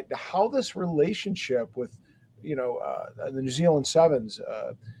insight to how this relationship with, the New Zealand sevens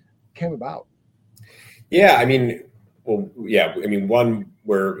came about? Yeah, I mean, one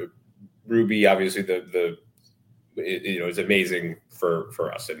where Ruby, obviously is amazing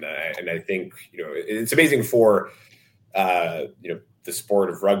for us. And I think, it's amazing for, the sport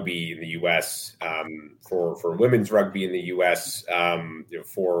of rugby in the U.S., for women's rugby in the U.S.,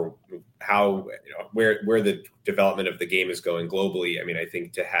 for how, where the development of the game is going globally. I mean, I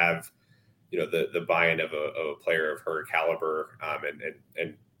think to have, the buy-in of a player of her caliber,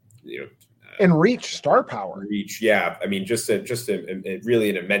 and reach, star power. Yeah. I mean, just a really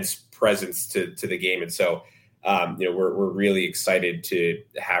an immense presence to the game. And so, we're really excited to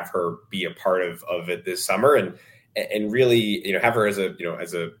have her be a part of it this summer and really, have her as a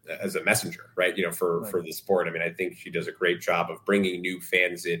messenger, right? For the sport. I mean, I think she does a great job of bringing new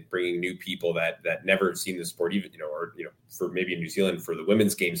fans in, bringing new people that never have seen the sport, even, or, for maybe in New Zealand for the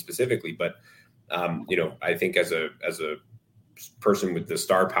women's game specifically. But, I think as a person with the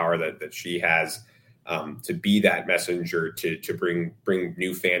star power that she has, to be that messenger to bring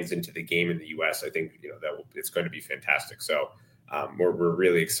new fans into the game in the U.S., I think, it's going to be fantastic. So, we're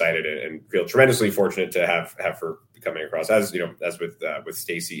really excited and feel tremendously fortunate to have her coming across as with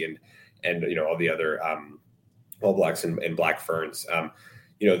Stacey and all the other All Blacks and Black Ferns.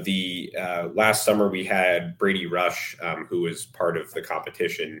 The last summer we had Brady Rush, who was part of the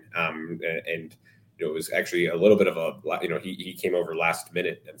competition, and it was actually a little bit of he came over last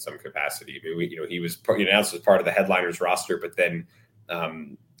minute in some capacity. I mean, he was announced as part of the headliners roster, but then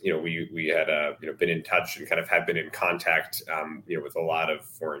we had been in touch and kind of have been in contact with a lot of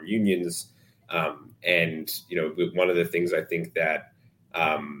foreign unions, and one of the things I think that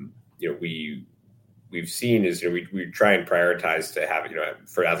we've seen is we try and prioritize to have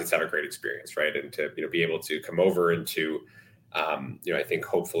for athletes to have a great experience, right, and to be able to come over and to I think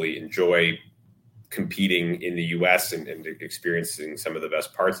hopefully enjoy competing in the U.S. and experiencing some of the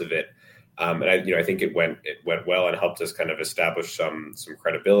best parts of it. And I think it went well and helped us kind of establish some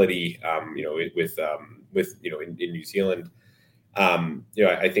credibility, in New Zealand.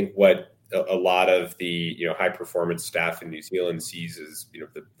 I think what a lot of the high performance staff in New Zealand sees is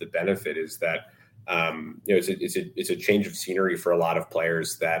the benefit is that it's a change of scenery for a lot of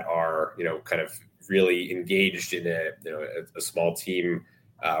players that are kind of really engaged in a small team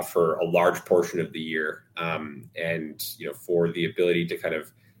for a large portion of the year, and for the ability to kind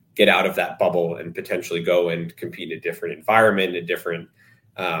of get out of that bubble and potentially go and compete in a different environment, a different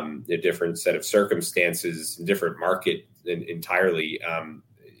set of circumstances, a different market entirely,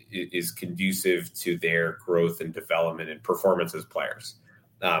 is conducive to their growth and development and performance as players.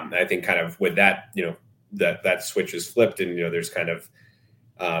 I think kind of with that, that switch is flipped, and there's kind of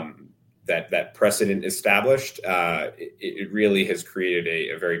that precedent established. It really has created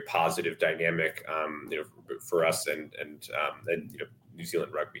a very positive dynamic, for us and New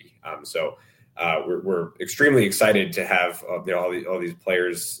Zealand rugby. So we're extremely excited to have all these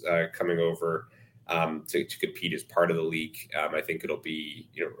players coming over to compete as part of the league. I think it'll be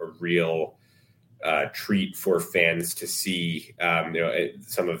a real treat for fans to see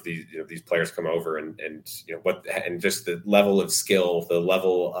some of these players come over and just the level of skill, the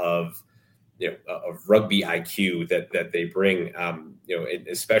level of of rugby IQ that they bring,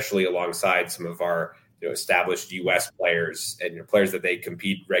 especially alongside some of our established U.S. players and players that they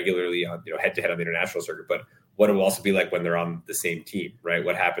compete regularly on head to head on the international circuit. But what it will also be like when they're on the same team, right?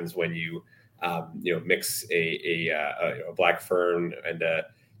 What happens when you mix a Black Fern and a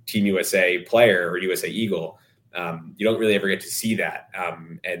Team USA player or USA Eagle? You don't really ever get to see that.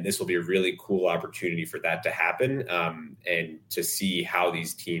 And this will be a really cool opportunity for that to happen, and to see how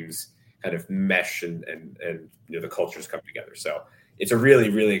these teams kind of mesh and the cultures come together. So it's a really,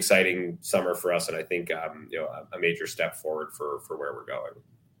 really exciting summer for us. And I think, a major step forward for where we're going.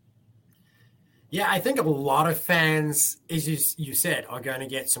 Yeah, I think a lot of fans, as you said, are going to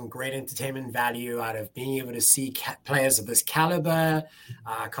get some great entertainment value out of being able to see players of this caliber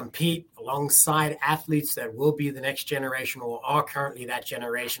compete alongside athletes that will be the next generation or are currently that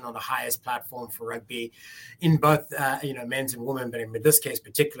generation on the highest platform for rugby in both, men's and women, but in this case,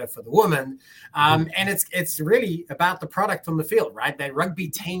 particular for the women. And it's really about the product on the field, right? That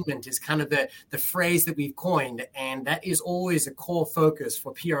rugby-tainment is kind of the phrase that we've coined, and that is always a core focus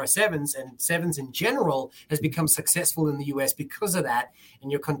for PR7s, and sevens in general has become successful in the US because of that.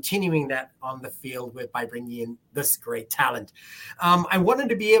 And you're continuing that on the field by bringing in this great talent. I wanted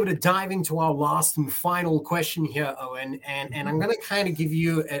to be able to dive into our last and final question here, Owen, and I'm going to kind of give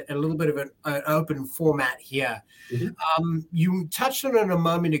you a little bit of an open format here. You touched on it a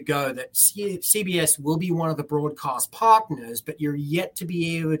moment ago that CBS will be one of the broadcast partners, but you're yet to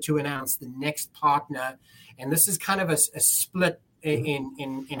be able to announce the next partner. And this is kind of a split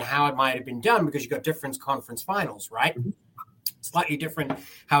in how it might have been done, because you've got different conference finals, right? Slightly different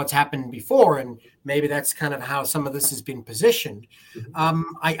how it's happened before, and maybe that's kind of how some of this has been positioned.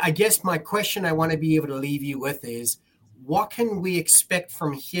 I guess my question I want to be able to leave you with is, what can we expect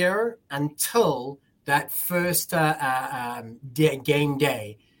from here until that first game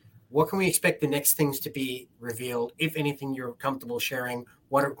day? What can we expect the next things to be revealed? If anything you're comfortable sharing,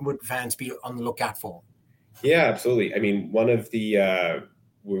 what would fans be on the lookout for? Yeah, absolutely. I mean, one of the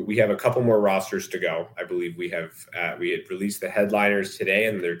we have a couple more rosters to go. I believe we had released the headliners today,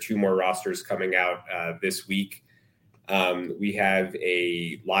 and there are two more rosters coming out this week. We have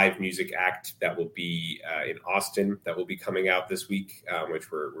a live music act that will be in Austin that will be coming out this week,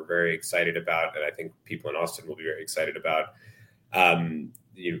 which we're very excited about, and I think people in Austin will be very excited about.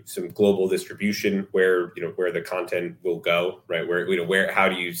 Some global distribution where the content will go, right? Where how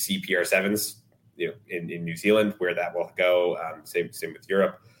do you see PR7s? In New Zealand, where that will go. Same with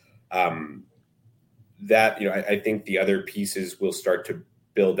Europe. I think the other pieces will start to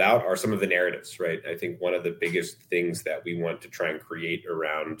build out are some of the narratives, right? I think one of the biggest things that we want to try and create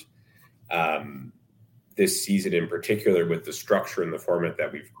around this season in particular, with the structure and the format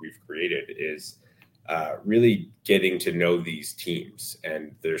that we've created, is really getting to know these teams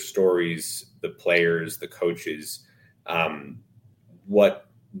and their stories, the players, the coaches, what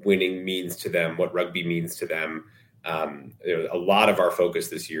winning means to them, what rugby means to them. A lot of our focus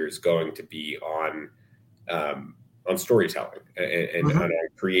this year is going to be on storytelling and on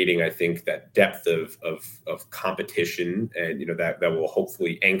creating, I think, that depth of competition, and that will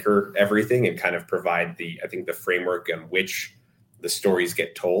hopefully anchor everything and kind of provide the framework on which the stories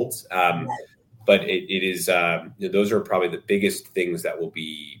get told. But it is those are probably the biggest things that will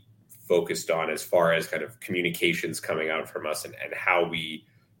be focused on as far as kind of communications coming out from us and how we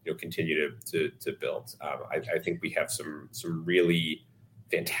continue to build. I think we have some really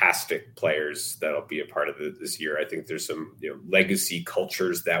fantastic players that'll be a part of this year. I think there's some legacy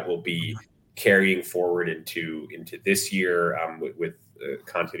cultures that will be carrying forward into this year, with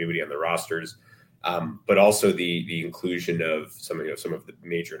continuity on the rosters, but also the inclusion of some of the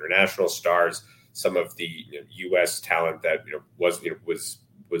major international stars, some of the U.S. talent that was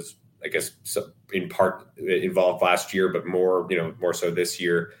I guess in part involved last year, but more so this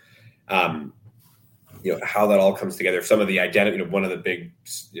year. How that all comes together. Some of the identity, one of the big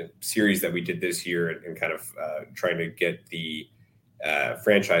series that we did this year and kind of trying to get the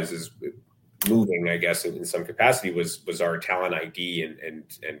franchises moving, I guess, in some capacity was our talent ID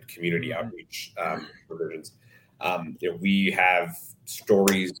and community outreach provisions. We have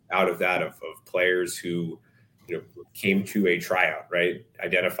stories out of that of players who came to a tryout, right?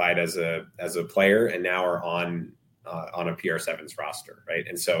 Identified as a player and now are on a PR7's roster, right?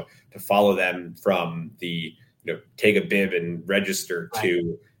 And so to follow them from the take a bib and register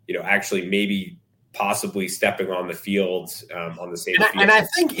to actually maybe possibly stepping on the field on the same field. And I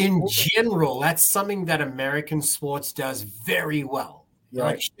think in general that's something that American sports does very well.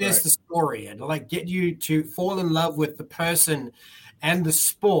 Like shares the story and like get you to fall in love with the person and the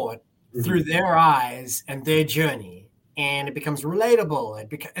sport through their eyes and their journey. And it becomes relatable.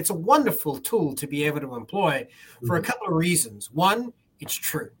 It's a wonderful tool to be able to employ for a couple of reasons. One, it's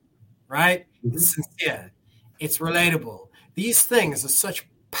true, right? It's sincere. It's relatable. These things are such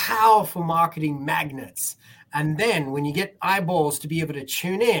powerful marketing magnets. And then when you get eyeballs to be able to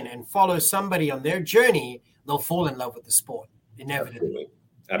tune in and follow somebody on their journey, they'll fall in love with the sport. Inevitably.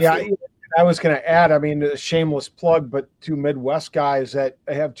 Absolutely. Yeah, I was going to add, I mean, a shameless plug, but two Midwest guys that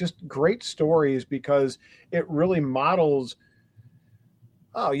have just great stories because it really models,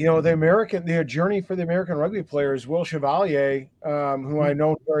 the journey for the American rugby players. Will Chevalier, who I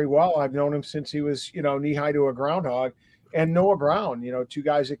know very well. I've known him since he was, knee high to a groundhog, and Noah Brown, two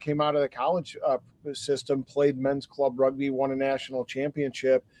guys that came out of the college system, played men's club rugby, won a national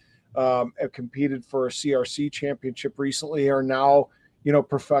championship, have competed for a CRC championship recently, are now,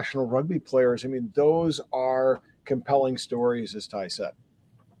 professional rugby players. I mean, those are compelling stories, as Ty said.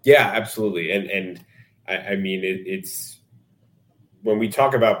 Yeah, absolutely. And I mean, it's when we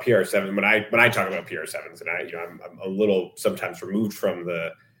talk about PR7, when I talk about PR7s, and I'm a little sometimes removed from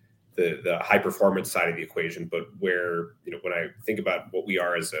the high performance side of the equation, but where, when I think about what we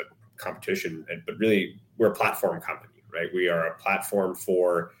are as a competition, but really we're a platform company, right? We are a platform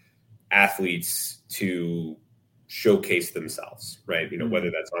for athletes to showcase themselves, right?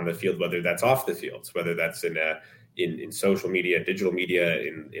 Whether that's on the field, whether that's off the fields, whether that's in social media, digital media,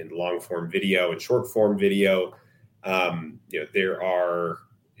 in long form video and short form video. There are,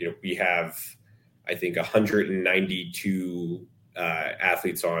 we have, I think 192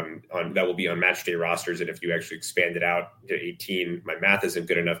 athletes on that will be on match day rosters. And if you actually expand it out to 18, my math isn't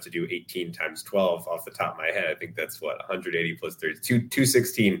good enough to do 18 times 12 off the top of my head. I think that's 180 plus 32,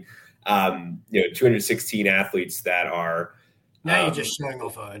 216. 216 athletes that are. Now you're just showing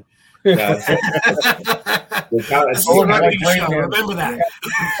off, Owen. Remember that.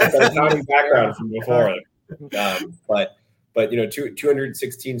 Accounting background from before, but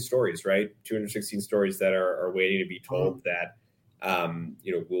 216 stories, right? 216 stories that are waiting to be told that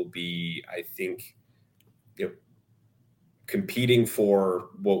will be, I think, competing for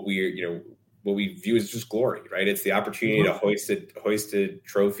what we view as just glory, right? It's the opportunity to hoist a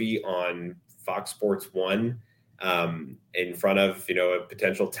trophy on Fox Sports 1 in front of, a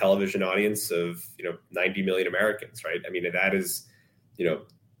potential television audience of, 90 million Americans, right? I mean, that is,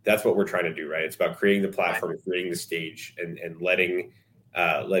 that's what we're trying to do, right? It's about creating the platform, creating the stage and letting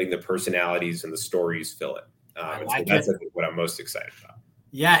the personalities and the stories fill it. That's I think what I'm most excited about.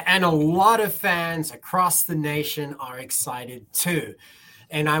 Yeah, and a lot of fans across the nation are excited too.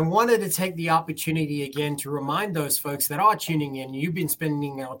 And I wanted to take the opportunity again to remind those folks that are tuning in, you've been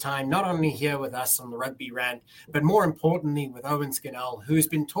spending your time not only here with us on the Rugby Rant, but more importantly with Owen Scannell, who's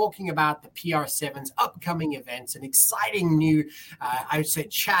been talking about the PR7's upcoming events, an exciting new, I would say,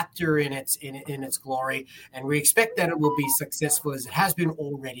 chapter in its glory. And we expect that it will be successful as it has been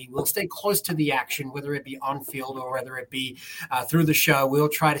already. We'll stay close to the action, whether it be on field or whether it be through the show. We'll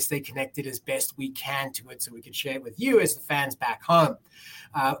try to stay connected as best we can to it so we can share it with you as the fans back home.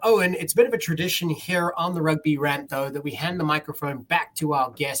 Owen, it's a bit of a tradition here on the Rugby Rant, though, that we hand the microphone back to our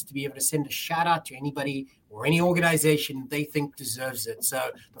guest to be able to send a shout out to anybody or any organization they think deserves it. So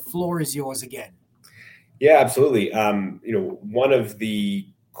the floor is yours again. Yeah, absolutely. One of the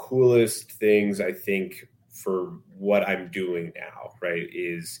coolest things I think for what I'm doing now, right,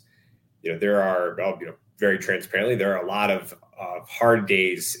 is, there are, very transparently, there are a lot of hard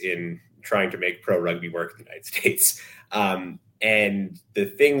days in trying to make pro rugby work in the United States. And the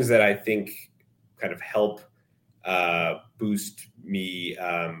things that I think kind of help boost me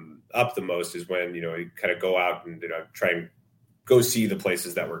up the most is when, you kind of go out and, try and go see the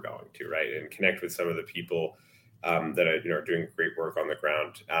places that we're going to, right, and connect with some of the people that are doing great work on the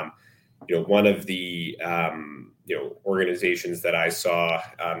ground. one of the organizations that I saw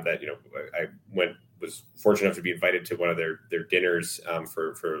that I was fortunate enough to be invited to one of their dinners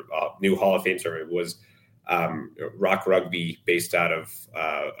for new Hall of Fame ceremony was Rock Rugby, based out of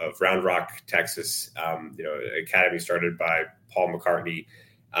Round Rock, Texas. Academy started by Paul McCartney.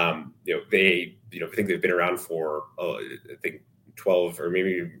 They I think they've been around for I think 12 or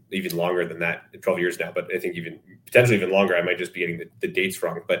maybe even longer than that, 12 years now, but I think potentially even longer. I might just be getting the dates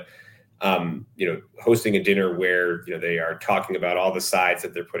wrong, but hosting a dinner where they are talking about all the sides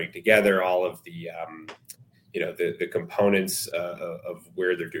that they're putting together, all of the the components of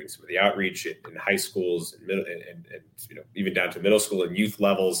where they're doing some of the outreach in high schools and middle and even down to middle school and youth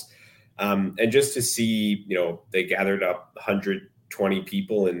levels, and just to see they gathered up 120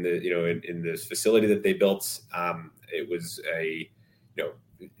 people in in this facility that they built. It was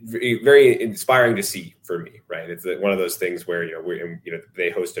very inspiring to see for me, right? It's one of those things where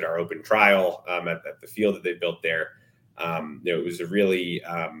they hosted our open trial at the field that they built there. It was a really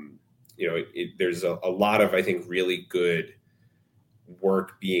there's a lot of, I think, really good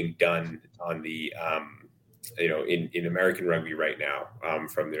work being done on the in American rugby right now,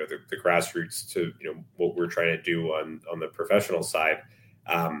 from the grassroots to what we're trying to do on the professional side.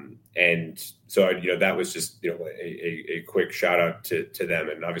 And so, that was just, a quick shout out to them.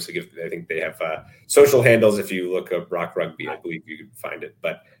 And obviously I think they have social handles. If you look up Rock Rugby, I believe you can find it.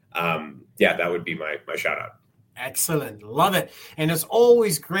 But that would be my shout out. Excellent. Love it. And it's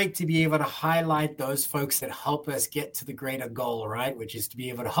always great to be able to highlight those folks that help us get to the greater goal, right? Which is to be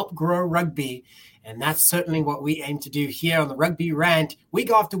able to help grow rugby. And that's certainly what we aim to do here on the Rugby Rant, week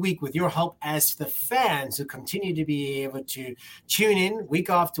after week, with your help as the fans who continue to be able to tune in week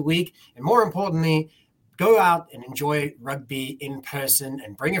after week. And more importantly, go out and enjoy rugby in person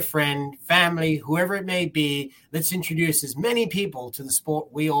and bring a friend, family, whoever it may be. Let's introduce as many people to the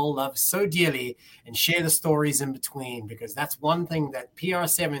sport we all love so dearly and share the stories in between, because that's one thing that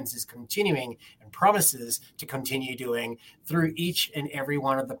PR7s is continuing and promises to continue doing through each and every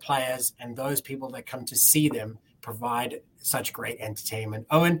one of the players and those people that come to see them provide such great entertainment.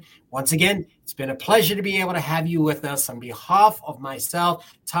 Owen, once again, it's been a pleasure to be able to have you with us. On behalf of myself,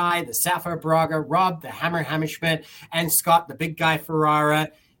 Ty, the Sappho Braga, Rob, the Hammer Hammerschmidt, and Scott, the Big Guy Ferrara,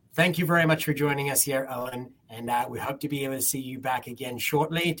 thank you very much for joining us here, Owen. And we hope to be able to see you back again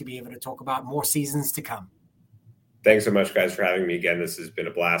shortly to be able to talk about more seasons to come. Thanks so much, guys, for having me again. This has been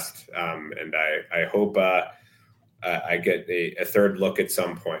a blast. And I hope I get a third look at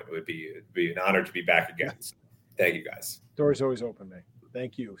some point. It would be an honor to be back again. So, thank you, guys. Door's always open, man.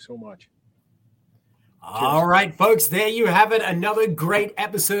 Thank you so much. All right, folks, there you have it. Another great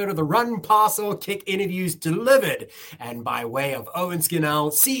episode of the Run, Pass, or Kick interviews delivered. And by way of Owen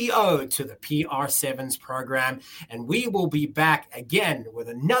Scannell, CEO to the PR7s program. And we will be back again with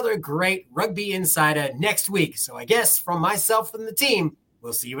another great Rugby Insider next week. So I guess from myself and the team,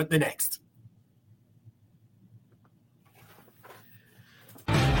 we'll see you at the next.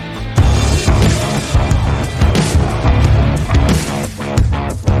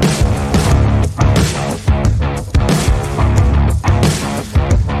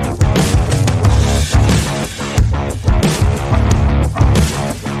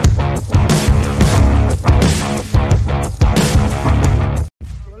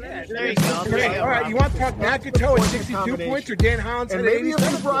 There you go. Okay, all right. You want to talk Nakato at 62 points or Dan Hounds at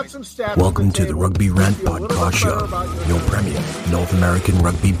 87 points? Welcome to the Rugby Rant Podcast Show, your premier North American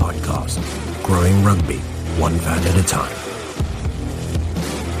rugby podcast. Growing rugby, one fan at a time.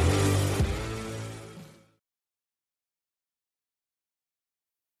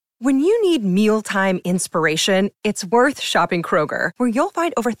 When you need mealtime inspiration, it's worth shopping Kroger, where you'll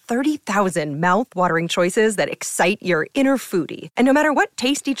find over 30,000 mouth-watering choices that excite your inner foodie. And no matter what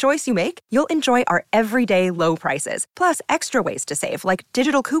tasty choice you make, you'll enjoy our everyday low prices, plus extra ways to save, like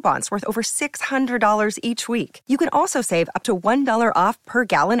digital coupons worth over $600 each week. You can also save up to $1 off per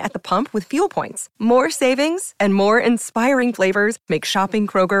gallon at the pump with fuel points. More savings and more inspiring flavors make shopping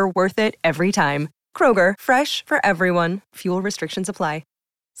Kroger worth it every time. Kroger, fresh for everyone. Fuel restrictions apply.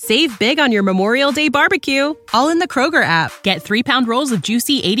 Save big on your Memorial Day barbecue, all in the Kroger app. Get 3-pound rolls of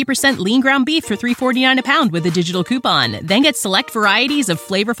juicy 80% lean ground beef for $3.49 a pound with a digital coupon. Then get select varieties of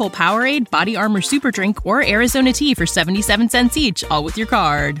flavorful Powerade, Body Armor Super Drink, or Arizona tea for 77 cents each, all with your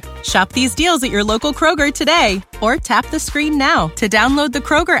card. Shop these deals at your local Kroger today, or tap the screen now to download the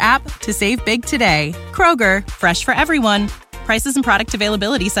Kroger app to save big today. Kroger, fresh for everyone. Prices and product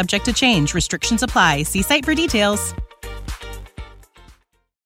availability subject to change. Restrictions apply. See site for details.